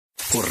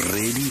o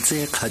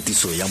reditse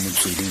kgatiso ya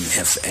Motsweding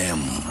FM.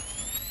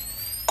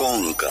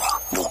 Konka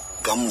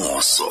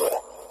bokamoso.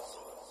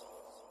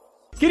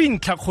 Ke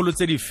dintlhakgolo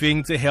tse di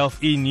feng tse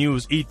Health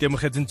News e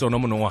itemogetseng tsona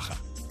monongwaga?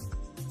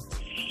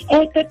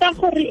 Tota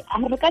gore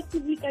re ka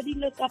tsedi ka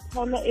dilo tsa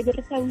pholo e be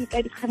re sa bue ka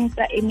dikgang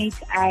tsa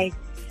NHI.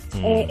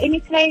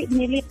 NHI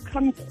ne le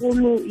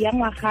kgangkgolo ya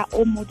ngwaga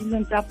o mo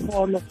dilong tsa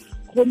pholo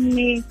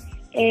gomme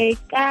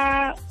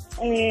ka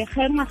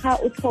ga ngwaga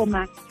o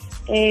thoma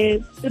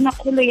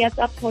tonakgolo ya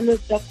tsa pholo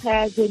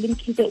Dr.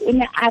 Zwelithini o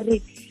ne a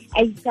re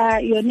a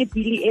isa yone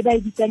bili e ba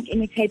e bitsang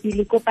NHI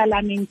bili ko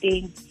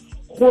parlamenteng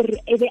gore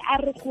e be a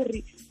re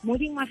gore mo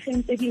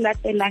dingwageng tse di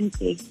latelang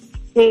tse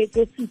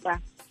supa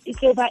e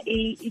tlo ba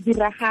e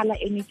diragala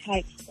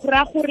NHI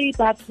gore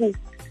batho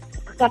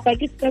kapa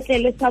ke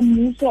sepetlele sa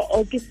mmuso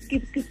o ke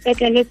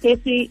sepetlele se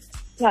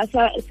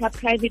sa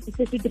private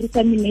se se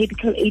dirisang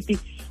medical aid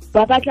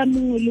ba batla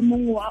mongwe le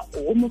mongwe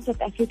o mo South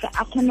Africa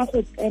a kgona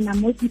go tsena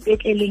mo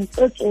dipetleleng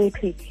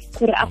tsotlhe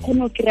gore a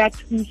kgone go kry-a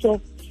thuso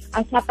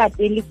a sa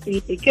patele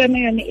sepe ke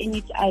yone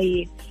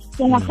NHI.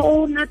 So ngwaga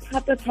o na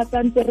thata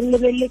ntse re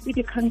lebeletse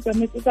dikgang tsa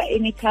metso tsa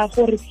NHI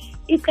gore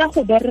e tla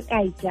go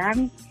bereka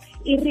jang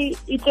e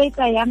tlo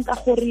etsa yang ka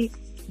gore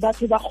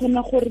batho ba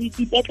kgona gore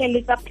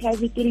dipetlele tsa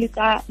private le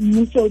tsa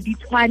mmuso di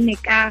tshwane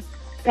ka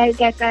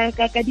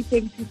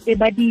di-services tse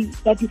ba di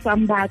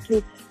fang batho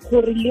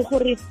gore le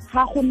gore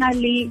ga go na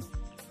le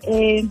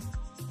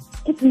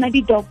go tsena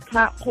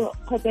di-doctor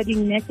kgotsa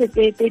di-nurse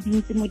tse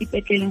dintsi mo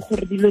dipetleleng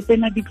gore dilo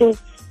tsena di tlo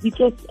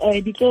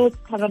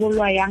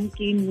tharabolwa yang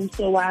ke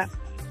mmuso wa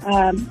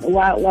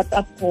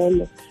tsa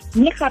pholo.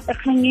 Mme gape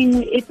kgang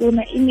engwe e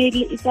tona e ne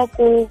e tsa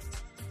ko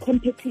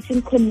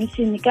competition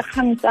commission ka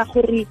kgang tsa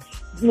gore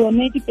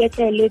yone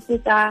dipetlele tse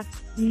tsa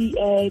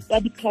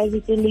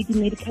di-private le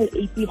di-medical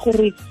aid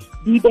gore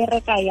di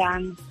bereka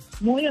yang.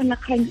 Mo yona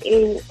kgang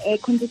eo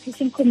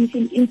competition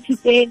commission e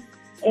ntshitse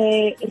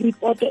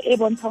report e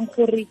bontshang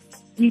gore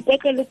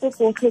dipetlele tse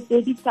tsotlhe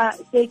tse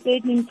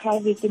ding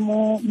private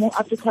mo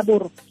Afrika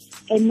Borwa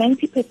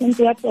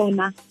 90% ya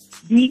tsona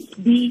di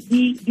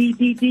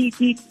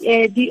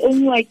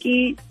onwa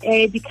ke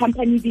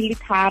di-company di le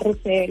tharo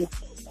fela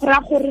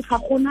gore ga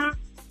gona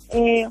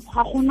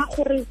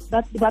gore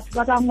batho ba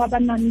bangwe ba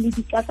nang le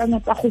dikakanyo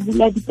tsa go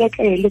bula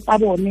dipetlele tsa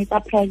bone tsa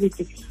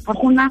private ga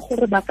gona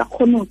gore ba ka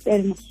kgona go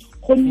tsena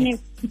gonne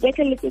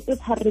dipetlele tse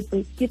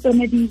tharetse ke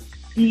tsone di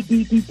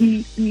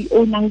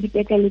onang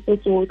dipetlele tse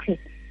tsotlhe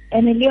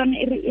and le yone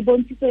e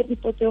bontshitse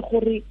report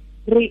gore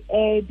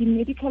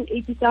di-medical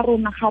aid tsa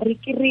rona ga re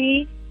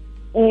kry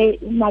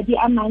madi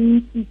a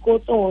mantsi ko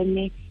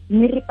tsone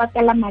mme re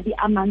patela madi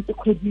a mantsi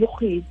kgwedi le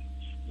kgwedi.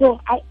 So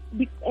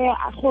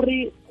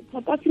gore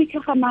South Africa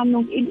ga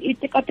manong e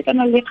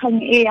tekatekana le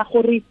kgang e ya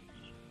gore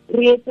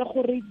re etse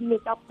gore dilo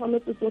tsa pholo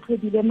tse tsotlhe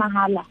di be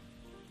mahala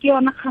ke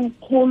yona kgang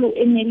kgolo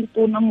e ne le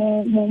tona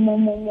mo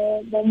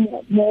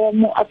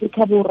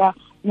Afrika Borwa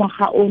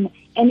ngwaga ono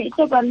and e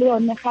tlo ba le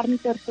yone ga re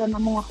ntse re tsena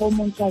mo ngwaga o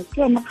montšha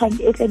ke yona kgang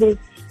e tlebe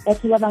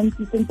batho ba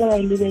bantsi sentse ba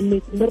e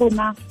lebeletse le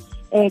rona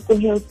ko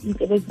health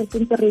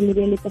sentse re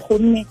lebeletse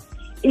gonne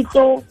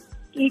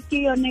ke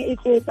yone e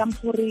tlo etsang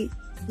gore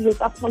dilo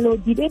tsa pholo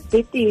di be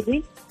betere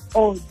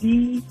o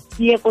di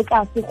ye ko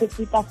tlase go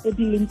feta se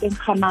di leng teng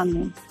ga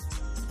manong.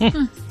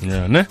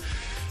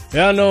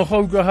 Ya no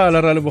go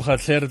utlwagala ra le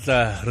bogatlhe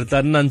re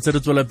tla nna ntse re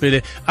tswela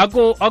pele a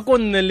ko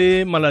nne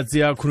le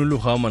malatsi a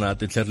khunologa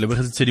monate tle re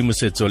lebegetse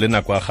tshedimosetso le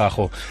nako ya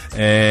gago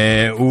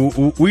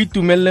o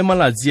itumelele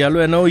malatsi a lo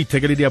wena o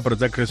ithekele diaparo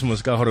tsa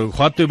Christmas ka gore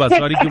go atwe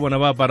batswadi ke bona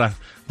ba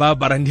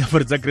aparang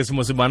diaparo tsa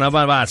Christmas bana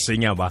ba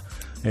senya ba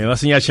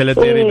senya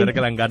tšhelete e re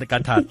berekelang ka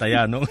thata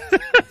yaanong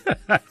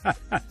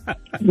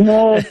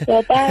no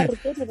tota re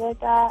tse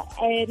reka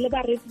le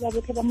bareetsi ba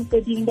botlhe ba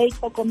Motsweding ba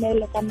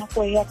itlhokomele ka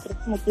nako ya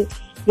Christmas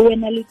le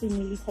wena le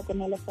tsene le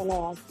tlhokomele fela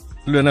ya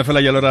le wena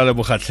fela jalo ra le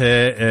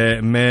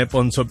bogatlhe mme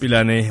Pontsho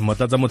Pilane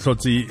motlatsa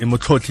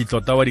motlhotlhi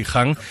tlota wa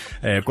dikgang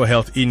ko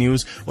Health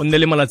News o nne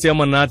le malatsi a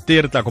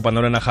monate re tla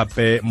kopana le wena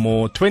gape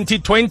mo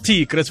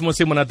 2020 Christmas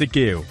e monate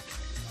keo.